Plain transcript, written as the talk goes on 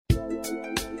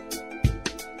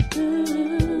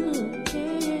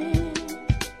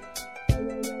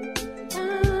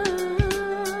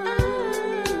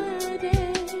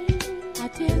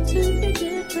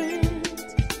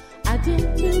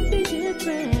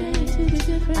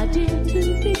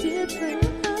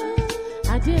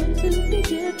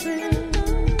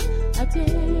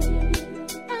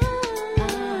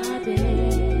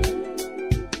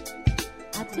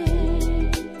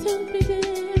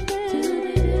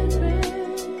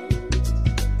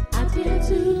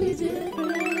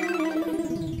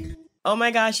Oh my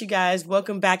gosh, you guys,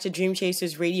 welcome back to Dream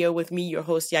Chasers Radio with me, your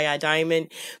host, Yaya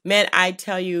Diamond. Man, I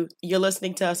tell you, you're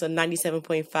listening to us on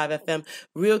 97.5 FM,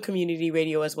 Real Community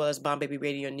Radio, as well as Bomb Baby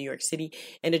Radio in New York City,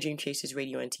 and the Dream Chasers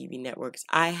Radio and TV networks.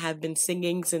 I have been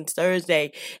singing since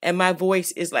Thursday, and my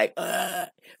voice is like, ugh,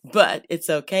 but it's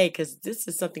okay, because this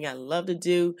is something I love to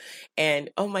do. And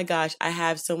oh my gosh, I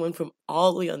have someone from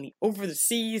all the way on the over the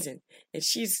seas, and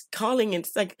she's calling, and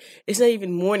it's not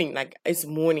even morning, like it's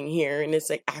morning here, and it's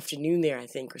like afternoon there, I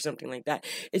think, or something like that.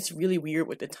 It's really weird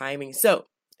with the timing. So,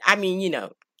 I mean,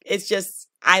 it's just,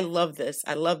 I love this.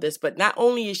 But not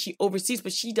only is she overseas,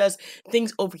 but she does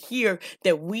things over here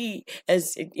that we,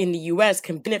 as in the U.S.,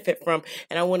 can benefit from.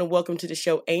 And I want to welcome to the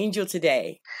show Angel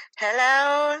today.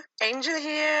 Hello, Angel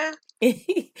here.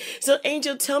 So,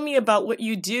 Angel, tell me about what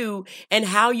you do and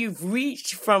how you've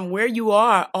reached from where you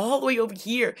are all the way over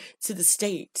here to the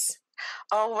States.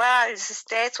 Oh, wow. The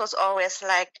States was always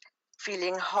like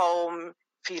feeling home,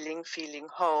 feeling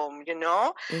home,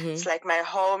 It's like my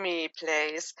homey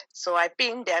place. So I've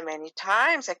been there many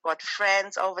times. I got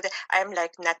friends over there. I'm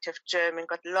like native German,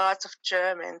 got lots of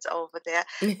Germans over there,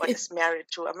 but is married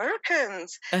to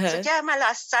Americans. So yeah, my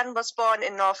last son was born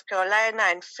in North Carolina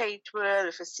in Fayetteville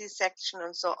with a C-section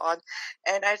and so on.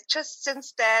 And I just,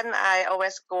 since then, I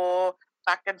always go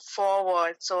back and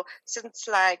forward. So since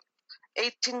like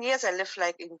 18 years I live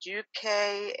like in UK,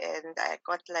 and I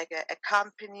got like a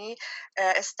company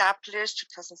established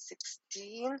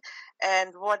 2016,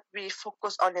 and what we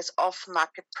focus on is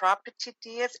off-market property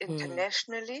deals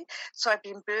internationally. So I've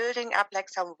been building up like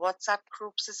some WhatsApp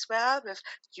groups as well with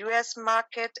US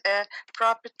market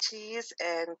properties,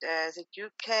 and the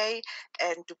UK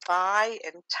and Dubai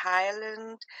and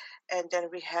Thailand, and then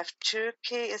we have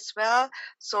Turkey as well.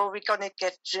 So we're gonna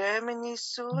get Germany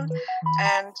soon,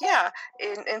 and yeah,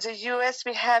 in the US,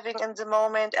 we're having in the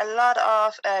moment a lot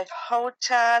of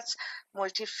hotels,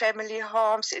 multi-family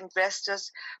homes.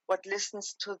 Investors, what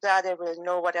listens to that, they will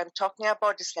know what I'm talking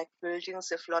about. It's like buildings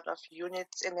with a lot of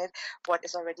units in it, what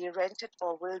is already rented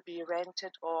or will be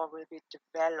rented or will be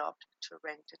developed to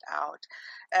rent it out.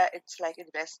 It's like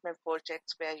investment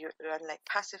projects where you earn like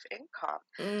passive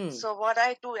income. So what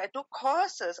I do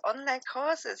courses, online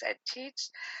courses. I teach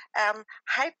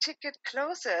high ticket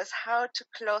closes, how to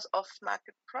close off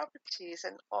market properties,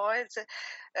 and all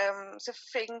the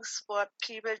things what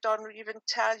people don't even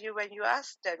tell you when you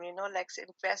ask them, like the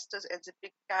investors and the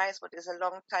big guys, what is a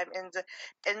long time in the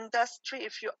industry.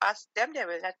 If you ask them, they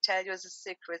will not tell you the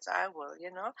secrets. I will,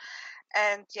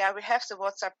 And yeah, we have the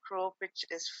WhatsApp group, which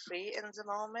is free in the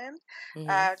moment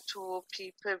to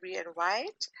people we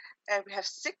invite. We have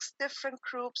 6 different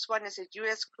groups. One is a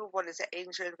US group, one is an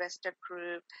angel investor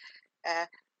group,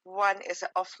 one is an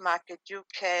off-market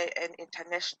UK and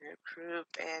international group,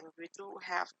 and we do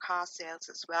have car sales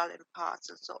as well in parts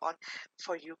and so on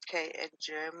for UK and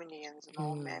Germany in the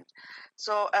moment.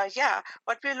 So yeah,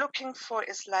 what we're looking for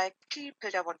is like people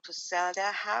that want to sell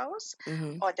their house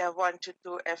or they want to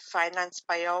do a finance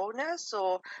by owner,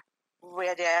 so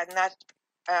where they are not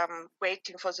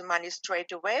waiting for the money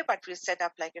straight away, but we set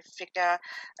up like a figure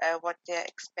what they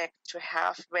expect to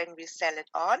have when we sell it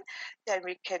on. Then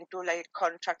we can do like a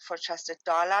contract for just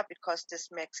 $1 because this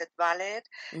makes it valid.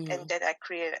 And then I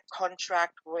create a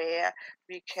contract where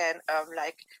we can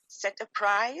like set a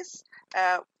price,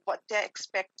 what they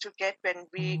expect to get when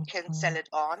we can sell it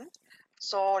on.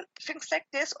 So things like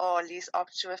this, or lease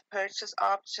option with purchase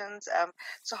options.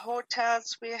 So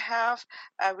hotels we have,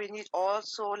 we need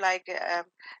also like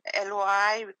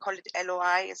LOI. We call it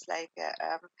LOI. It's like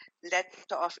a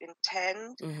letter of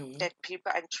intent that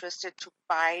people are interested to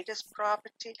buy this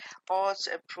property.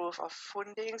 Also a proof of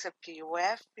fundings, a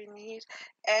POF we need,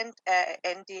 and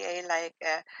NDA, like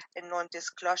a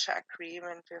non-disclosure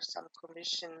agreement with some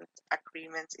commission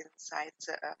agreements inside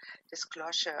the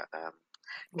disclosure.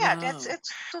 Yeah, that's it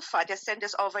so far. They send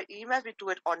us over email. We do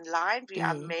it online. We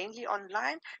are mainly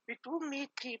online. We do meet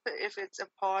people if it's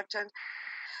important,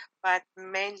 but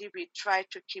mainly we try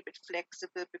to keep it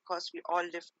flexible because we all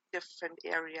live in different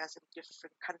areas in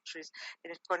different countries,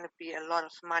 and it's going to be a lot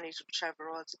of money to travel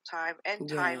all the time and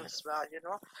time as well,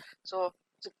 So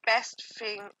the best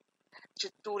thing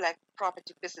to do like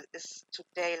property business is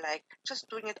today like just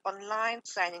doing it online,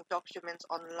 signing documents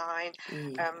online,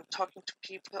 talking to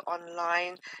people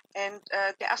online, and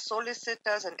there are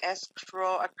solicitors and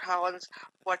escrow accounts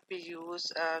what we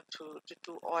use to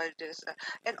do all this,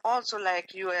 and also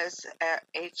like US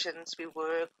agents we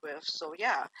work with. So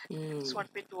yeah, it's what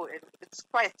we do, and it's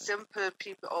quite simple.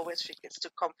 People always think it's too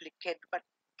complicated, but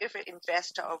if an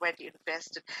investor already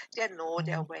invested, they know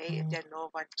their way and they know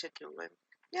what to do. And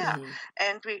Yeah,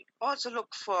 and we also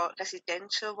look for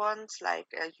residential ones, like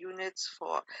units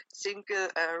for single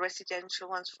residential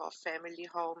ones for family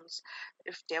homes.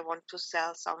 If they want to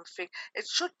sell something, it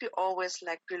should be always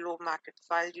like below market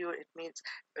value. It means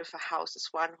if a house is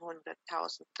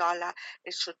 $100,000,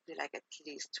 it should be like at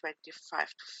least 25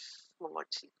 to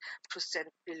 40%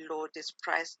 below this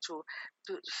price to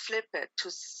flip it,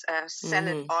 to sell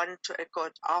it on to a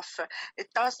good offer. It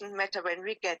doesn't matter when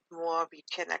we get more, we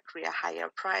can agree a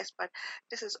higher price, but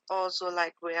this is also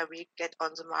like where we get on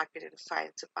the market and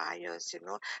find the buyers,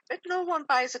 but no one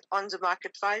buys it on the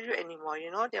market value anymore,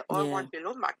 they all want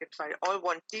below market value, all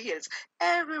want deals.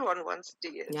 Everyone wants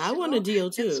deals. Yeah, I want a deal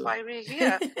too. That's why we're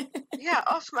here. Yeah,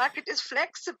 off market is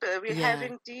flexible. We're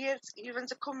having deals. Even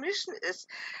the commission is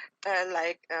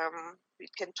we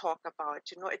can talk about,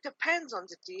 it depends on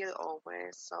the deal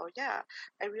always. So yeah,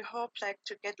 and we hope like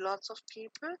to get lots of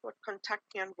people would contact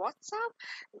me on WhatsApp.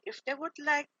 If they would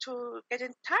like to get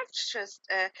in touch, just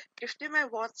give them my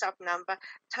WhatsApp number,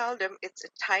 tell them it's a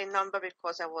Thai number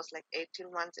because I was like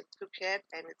 18 months in Phuket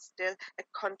and it's still a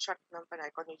contract number and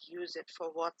I'm going to use it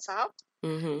for WhatsApp.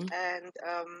 And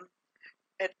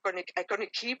I'm gonna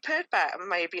keep it, but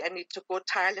maybe I need to go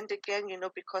Thailand again,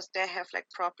 because they have like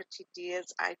property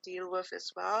deals I deal with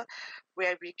as well,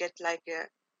 where we get like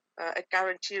a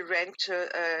guaranteed rental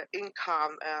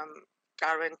income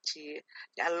guarantee.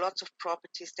 There are lots of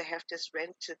properties that have this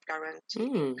rental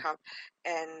guarantee income,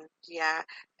 and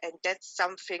and that's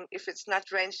something. If it's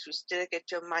not rented, you still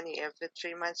get your money every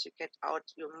 3 months. You get out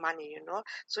your money,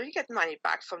 so you get money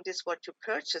back from this what you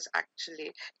purchase.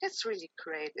 Actually, that's really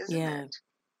great, isn't it?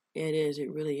 It is. It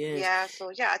really is. Yeah.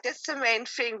 So that's the main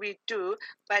thing we do.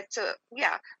 But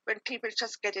when people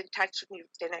just get in touch with me,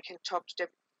 then I can talk to them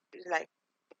like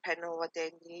depending on what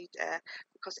they need,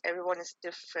 because everyone is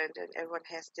different and everyone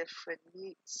has different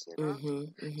needs.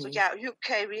 So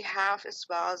UK we have as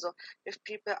well. So if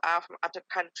people are from other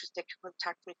countries, they can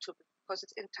contact me too because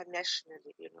it's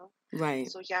internationally. Right.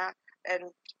 So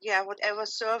and whatever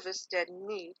service they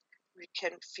need, we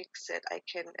can fix it. I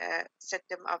can set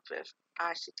them up with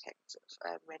architects,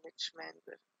 management,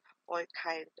 with all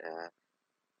kind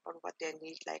on what they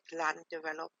need, like land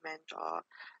development or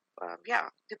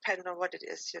depending on what it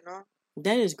is,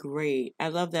 That is great. I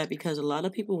love that because a lot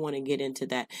of people want to get into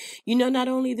that. Not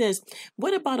only this,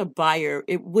 what about a buyer?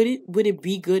 Would it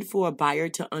be good for a buyer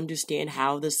to understand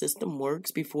how the system works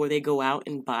before they go out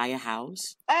and buy a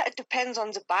house? It depends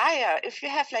on the buyer. If you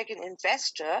have like an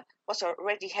investor who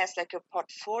already has like a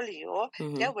portfolio,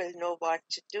 they will know what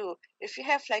to do. If you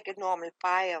have like a normal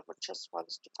buyer who just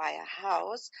wants to buy a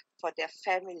house for their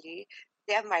family,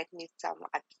 they might need some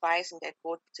advice and they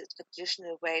go the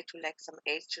traditional way to like some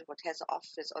agent what has an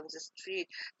office on the street.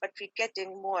 But we're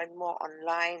getting more and more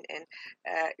online, and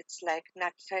it's like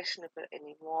not fashionable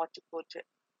anymore to go to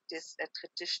this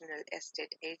traditional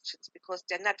estate agents because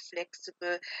they're not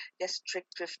flexible. They're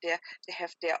strict with they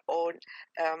have their own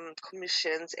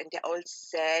commissions and they're all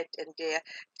set, and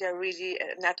they're really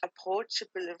not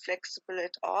approachable and flexible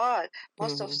at all.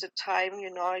 Most of the time,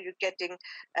 you're getting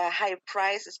high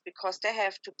prices because they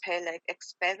have to pay like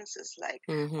expenses like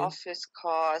office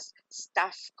costs,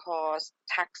 staff costs,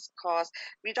 tax costs.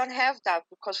 We don't have that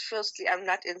because firstly, I'm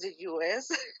not in the US.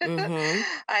 I'm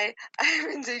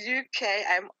in the UK.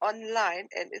 I'm online,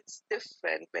 and it's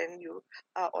different when you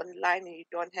are online and you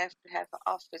don't have to have an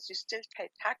office. You still pay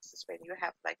taxes when you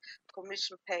have like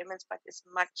commission payments, but it's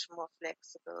much more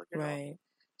flexible, Right.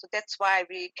 So that's why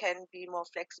we can be more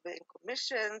flexible in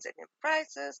commissions and in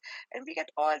prices, and we get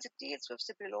all the deals with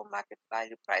the below market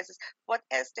value prices. What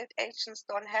estate agents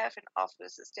don't have in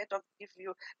offices, they don't give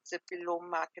you the below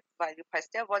market value price.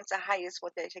 They want the highest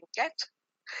what they can get,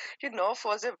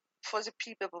 for the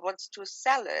people who wants to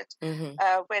sell it.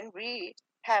 When we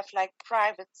have like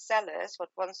private sellers what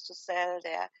wants to sell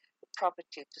their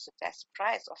property to the best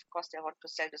price, of course they want to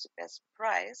sell to the best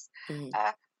price.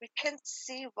 We can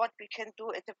see what we can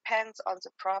do. It depends on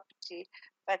the property,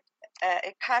 but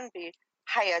it can be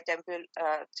higher than the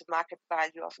market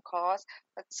value, of course.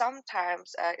 But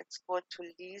sometimes it's good to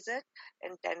lease it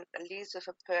and then lease with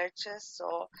a purchase.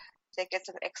 So they get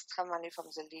some extra money from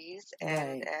the lease,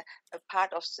 and a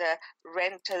part of the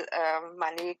rental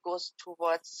money goes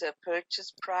towards the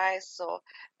purchase price. So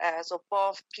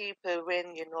both people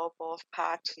win, both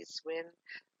parties win.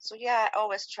 So I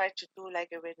always try to do like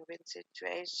a win-win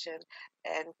situation.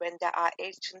 And when there are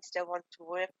agents that want to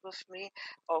work with me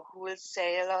or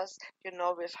wholesalers,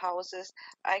 with houses,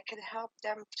 I can help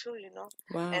them too,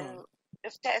 Wow. And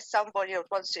if there is somebody who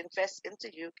wants to invest in the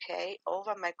UK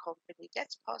over my company,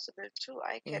 that's possible too.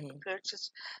 I can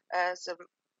purchase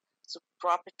to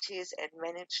properties and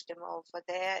manage them over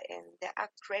there. And there are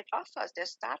great offers. They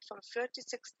start from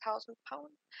 £36,000,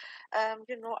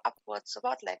 upwards,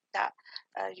 about like that.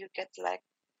 You get like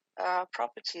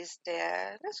properties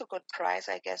there. That's a good price,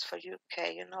 I guess, for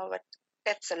UK, but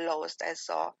that's the lowest I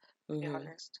saw, to be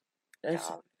honest.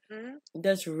 That's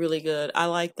that's really good. I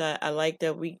like that. I like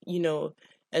that we,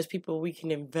 as people, we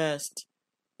can invest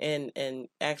and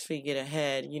actually get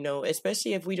ahead,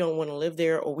 especially if we don't want to live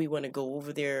there or we want to go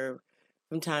over there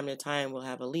from time to time. We'll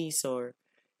have a lease or,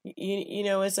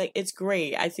 it's like, it's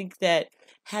great. I think that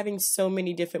having so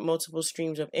many different multiple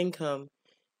streams of income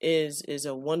is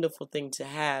a wonderful thing to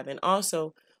have. And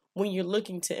also, when you're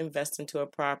looking to invest into a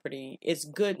property, it's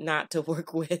good not to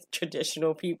work with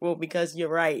traditional people because you're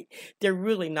right, they're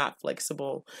really not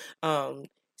flexible.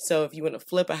 So if you want to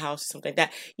flip a house or something like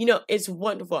that, it's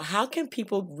wonderful. How can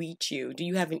people reach you? Do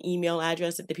you have an email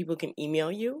address that the people can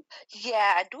email you?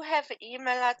 Yeah, I do have an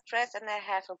email address and I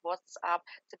have a WhatsApp.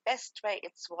 The best way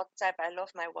it's WhatsApp. I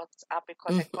love my WhatsApp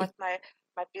because I got my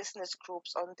business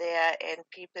groups on there and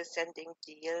people sending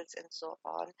deals and so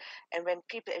on. And when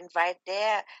people invite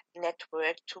their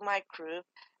network to my group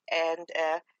and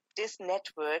this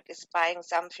network is buying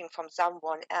something from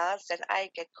someone else, then I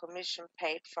get commission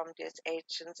paid from these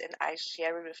agents and I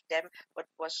share with them what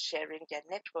was sharing their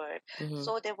network.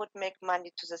 So they would make money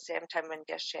to the same time when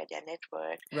they share their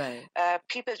network. Right.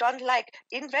 People don't like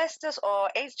investors or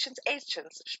agents,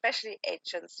 especially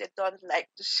agents. They don't like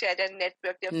to share their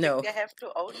network. They think they have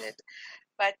to own it.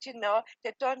 But,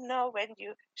 they don't know when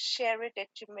you share it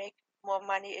that you make more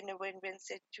money in a win-win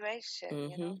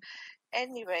situation,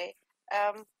 Anyway,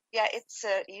 it's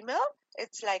an email.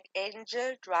 It's like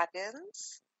Angel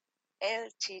Dragons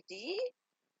Ltd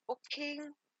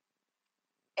booking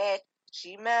at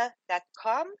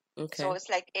gmail.com. Okay. So it's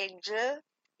like Angel,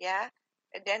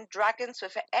 and then dragons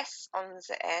with an S on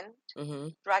the end.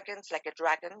 Dragons like a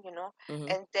dragon,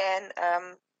 and then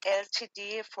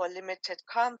Ltd for limited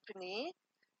company,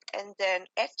 and then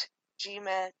at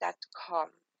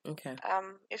gmail.com. Okay.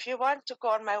 If you want to go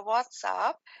on my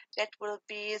WhatsApp, that will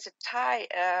be the Thai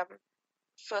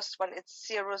first one. It's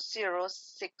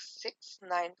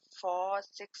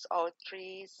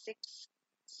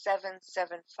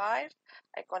 00669460367775.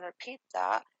 I'm gonna repeat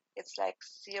that. It's like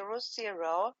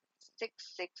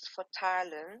 0066 for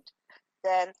Thailand,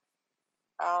 then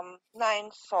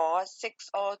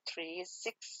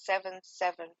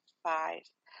 9460367775.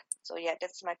 So yeah,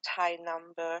 that's my Thai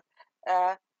number.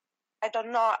 I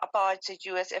don't know about the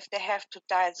US if they have to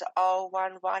dial the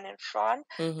 011 in front,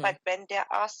 but when they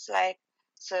ask like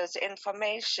the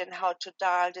information how to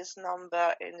dial this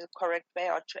number in the correct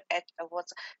way or to add a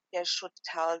WhatsApp, they should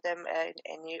tell them in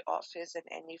any office, in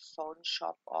any phone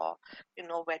shop, or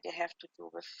where they have to do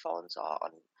with phones or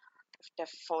on their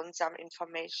phone some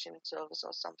information service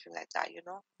or something like that,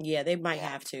 Yeah, they might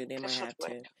have to. They might have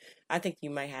to. I think you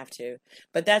might have to,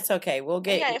 but that's okay. We'll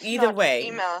get either way.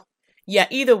 Email. Yeah,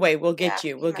 either way, we'll get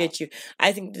you. We'll get you.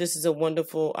 I think this is a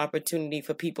wonderful opportunity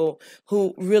for people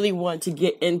who really want to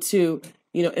get into,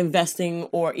 investing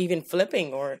or even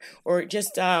flipping or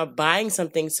just buying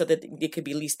something so that it could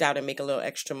be leased out and make a little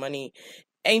extra money.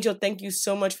 Angel, thank you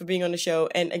so much for being on the show.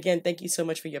 And again, thank you so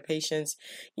much for your patience.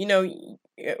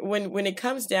 When it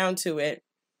comes down to it,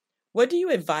 what do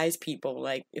you advise people,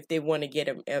 like, if they want to get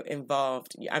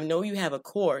involved? I know you have a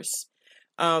course.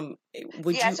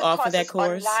 Would you offer that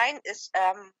course? Online is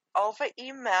over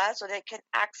email, so they can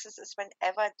access it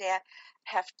whenever they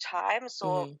have time.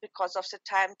 So because of the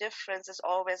time difference, it's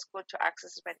always good to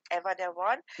access it whenever they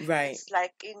want. Right. It's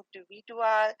like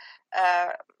individual,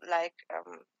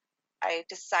 I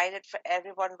decided for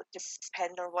everyone would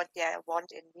depend on what their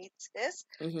want and needs is.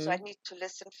 So I need to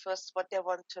listen first what they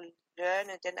want to learn,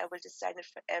 and then I will decide it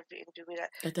for every individual.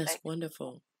 That's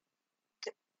wonderful.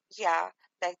 Yeah,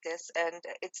 like this. And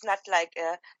it's not like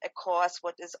a course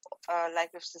what is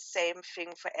like with the same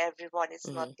thing for everyone. It's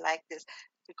not like this,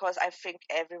 because I think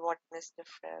everyone is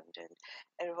different and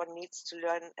everyone needs to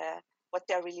learn what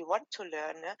they really want to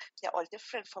learn. They're all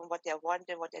different from what they want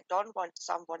and what they don't want.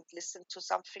 Some want to listen to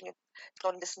something and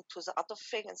don't listen to the other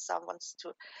thing, and some wants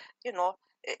to,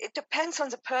 it depends on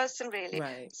the person really.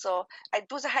 Right. So I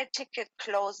do the high ticket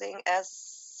closing as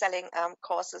selling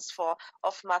courses for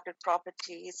off-market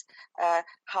properties.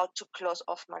 How to close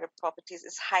off-market properties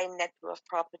is high net worth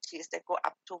properties that go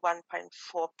up to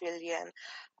 1.4 billion.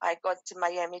 I got the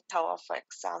Miami Tower, for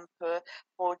example,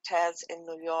 hotels in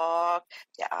New York.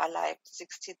 There are like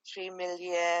 63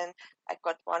 million. I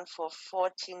got one for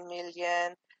 14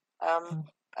 million,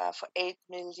 for 8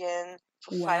 million.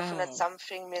 for 500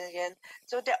 something million.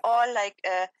 So they're all like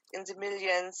in the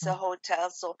millions,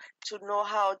 hotels. So to know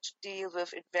how to deal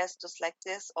with investors like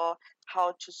this or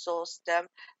how to source them,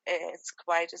 it's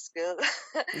quite a skill.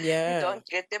 Yeah. You don't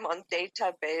get them on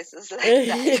databases like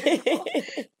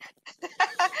that.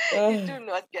 You do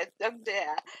not get them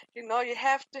there. You know, you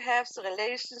have to have the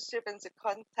relationship and the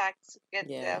contacts to get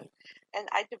them. And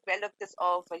I developed this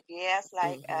over years.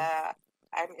 Like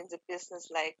I'm in the business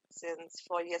like since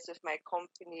 4 years with my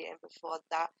company, and before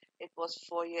that it was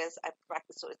 4 years I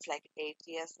practiced. So it's like 8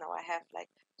 years now. I have like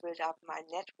built up my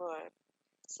network.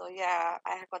 So yeah,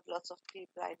 I have got lots of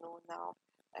people I know now,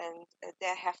 and they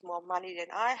have more money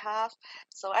than I have.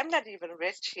 So I'm not even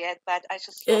rich yet, but I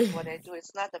just love what I do.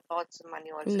 It's not about the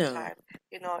money all the time.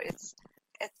 You know, it's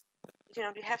you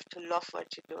know, you have to love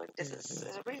what you're doing. This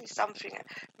is really something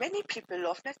many people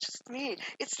love, not just me.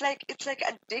 It's like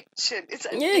addiction. It's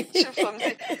addiction from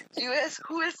the US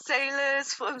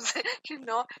wholesalers, from the, you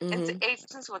know, and the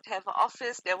agents would have an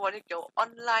office. They want to go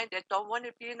online. They don't want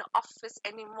to be in the office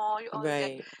anymore.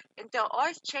 Right. And they're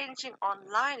always changing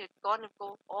online. It's going to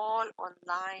go all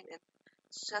online. And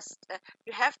it's just,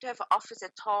 you have to have an office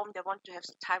at home. They want to have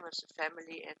the time with the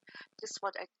family, and this is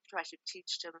what I try to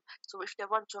teach them. So if they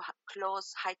want to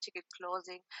close high-ticket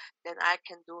closing, then I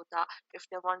can do that. If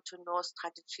they want to know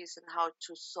strategies and how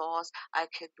to source, I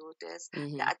can do this.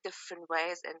 There are different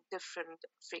ways and different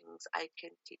things I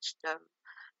can teach them.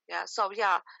 Yeah, so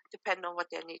yeah, depending on what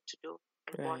they need to do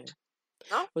and want.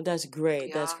 No? Well, that's great.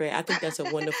 Yeah. That's great. I think that's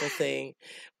a wonderful thing.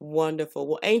 Wonderful.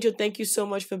 Well, Angel, thank you so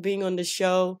much for being on the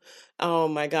show. Oh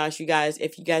my gosh, you guys,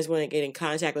 if you guys want to get in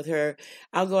contact with her,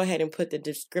 I'll go ahead and put the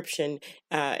description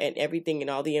and everything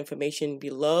and all the information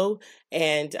below.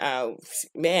 And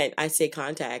man, I say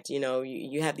contact. You know,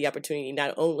 you have the opportunity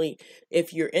not only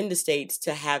if you're in the States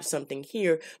to have something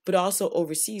here, but also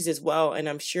overseas as well. And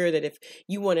I'm sure that if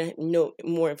you want to know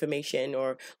more information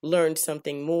or learn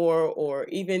something more, or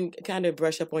even kind of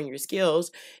brush up on your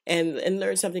skills and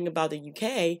learn something about the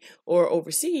UK or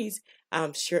overseas,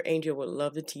 I'm sure Angel would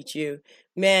love to teach you.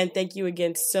 Man, thank you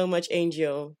again so much,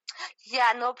 Angel.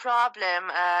 Yeah, no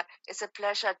problem. It's a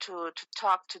pleasure to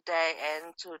talk today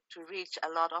and to reach a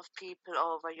lot of people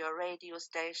over your radio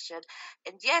station.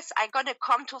 And yes, I'm going to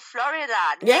come to Florida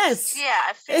next year.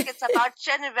 I think it's about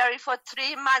January for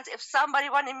 3 months. If somebody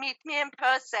want to meet me in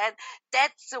person,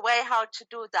 that's the way how to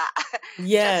do that.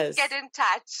 Yes. Just get in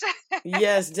touch.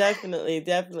 Yes, definitely,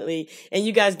 definitely. And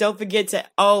you guys don't forget to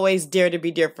always dare to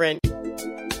be different.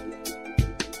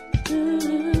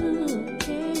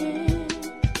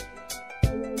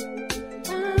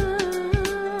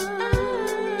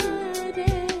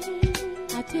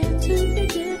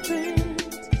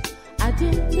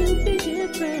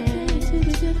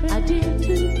 I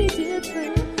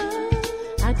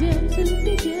dare to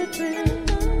be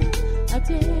different. I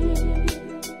dare.